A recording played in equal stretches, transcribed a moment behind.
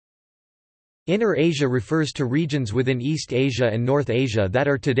Inner Asia refers to regions within East Asia and North Asia that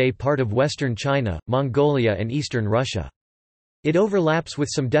are today part of Western China, Mongolia and Eastern Russia. It overlaps with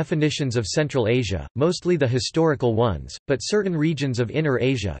some definitions of Central Asia, mostly the historical ones, but certain regions of Inner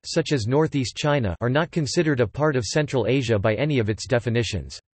Asia such as Northeast China are not considered a part of Central Asia by any of its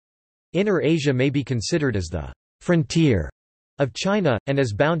definitions. Inner Asia may be considered as the frontier of China, and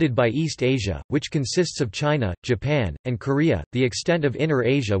is bounded by East Asia, which consists of China, Japan, and Korea. The extent of Inner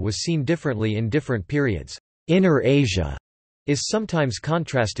Asia was seen differently in different periods. Inner Asia is sometimes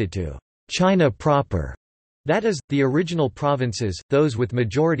contrasted to China proper, that is, the original provinces, those with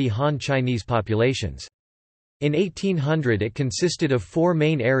majority Han Chinese populations. In 1800 it consisted of four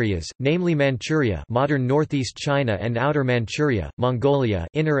main areas, namely Manchuria, modern northeast China, and Outer Manchuria, Mongolia,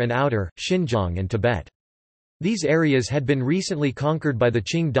 Inner and Outer, Xinjiang and Tibet. These areas had been recently conquered by the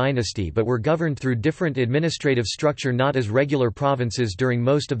Qing dynasty but were governed through different administrative structure, not as regular provinces during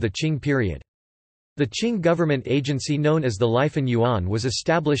most of the Qing period. The Qing government agency known as the Lifen Yuan was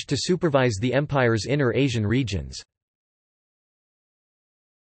established to supervise the empire's Inner Asian regions.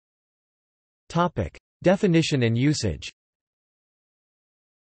 Definition and usage.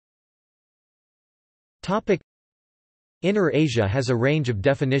 Inner Asia has a range of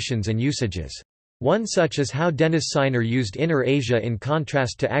definitions and usages. One such is how Dennis Siner used Inner Asia in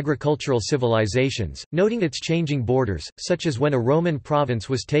contrast to agricultural civilizations, noting its changing borders, such as when a Roman province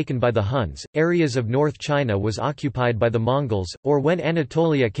was taken by the Huns, areas of North China was occupied by the Mongols, or when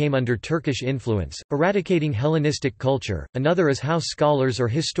Anatolia came under Turkish influence, eradicating Hellenistic culture. Another is how scholars or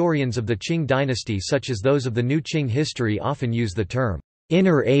historians of the Qing dynasty such as those of the New Qing history often use the term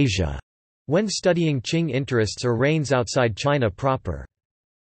Inner Asia when studying Qing interests or reigns outside China proper.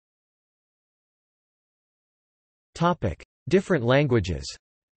 Different languages.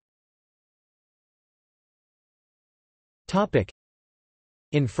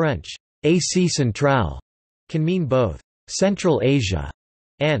 In French, Asie centrale can mean both Central Asia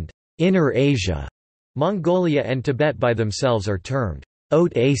and Inner Asia. Mongolia and Tibet by themselves are termed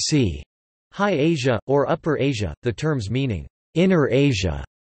Haute Asie, High Asia, or Upper Asia, the terms meaning Inner Asia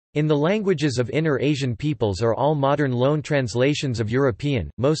in the languages of Inner Asian peoples are all modern loan translations of European,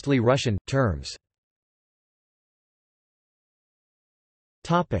 mostly Russian, terms.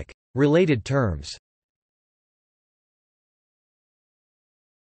 Related terms.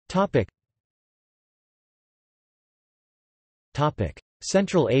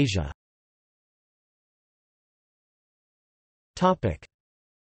 Central Asia.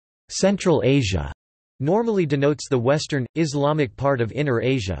 Central Asia normally denotes the western, Islamic part of Inner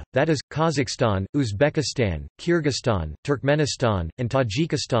Asia, that is, Kazakhstan, Uzbekistan, Kyrgyzstan, Turkmenistan, and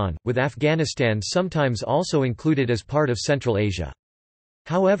Tajikistan, with Afghanistan sometimes also included as part of Central Asia.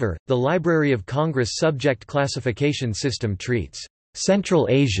 However, the Library of Congress subject classification system treats Central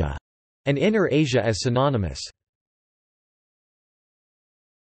Asia and Inner Asia as synonymous.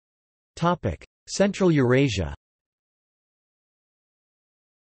 Central Eurasia.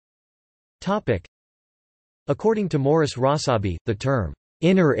 According to Morris Rosabi, the term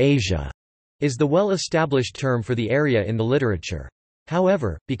Inner Asia is the well-established term for the area in the literature.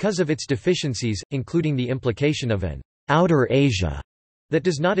 However, because of its deficiencies, including the implication of an Outer Asia that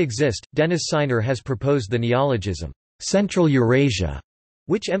does not exist, Dennis Siner has proposed the neologism, Central Eurasia,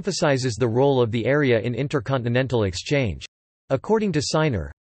 which emphasizes the role of the area in intercontinental exchange. According to Siner,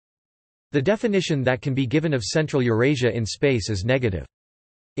 the definition that can be given of Central Eurasia in space is negative.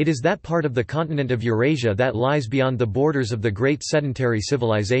 It is that part of the continent of Eurasia that lies beyond the borders of the great sedentary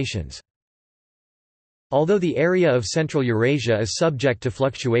civilizations. Although the area of Central Eurasia is subject to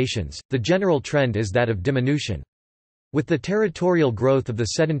fluctuations, the general trend is that of diminution. With the territorial growth of the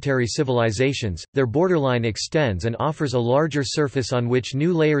sedentary civilizations, their borderline extends and offers a larger surface on which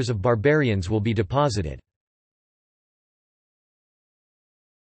new layers of barbarians will be deposited.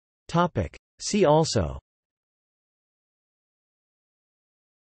 See also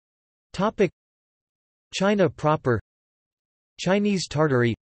China proper, Chinese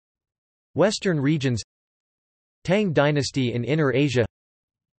Tartary, Western regions, Tang dynasty in Inner Asia,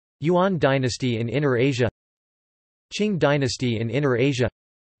 Yuan dynasty in Inner Asia, Qing dynasty in Inner Asia,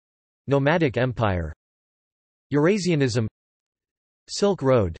 Nomadic Empire, Eurasianism, Silk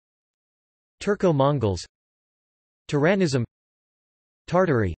Road, Turco-Mongols, Tyrannism,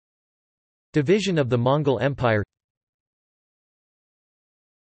 Tartary, division of the Mongol Empire.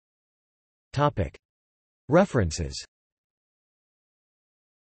 References.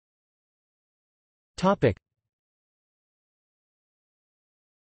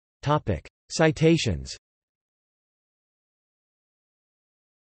 Citations.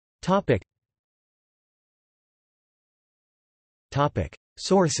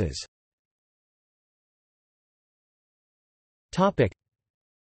 Sources. Topic.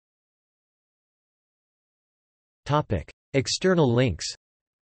 Topic. External links.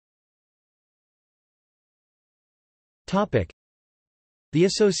 Topic. The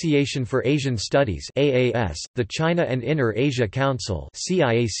Association for Asian Studies (AAS), the China and Inner Asia Council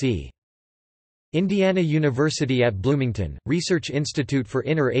 (CIAC). Indiana University at Bloomington, Research Institute for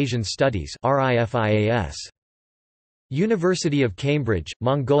Inner Asian Studies (RIFIAS). University of Cambridge,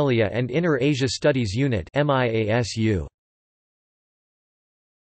 Mongolia and Inner Asia Studies Unit (MIASU).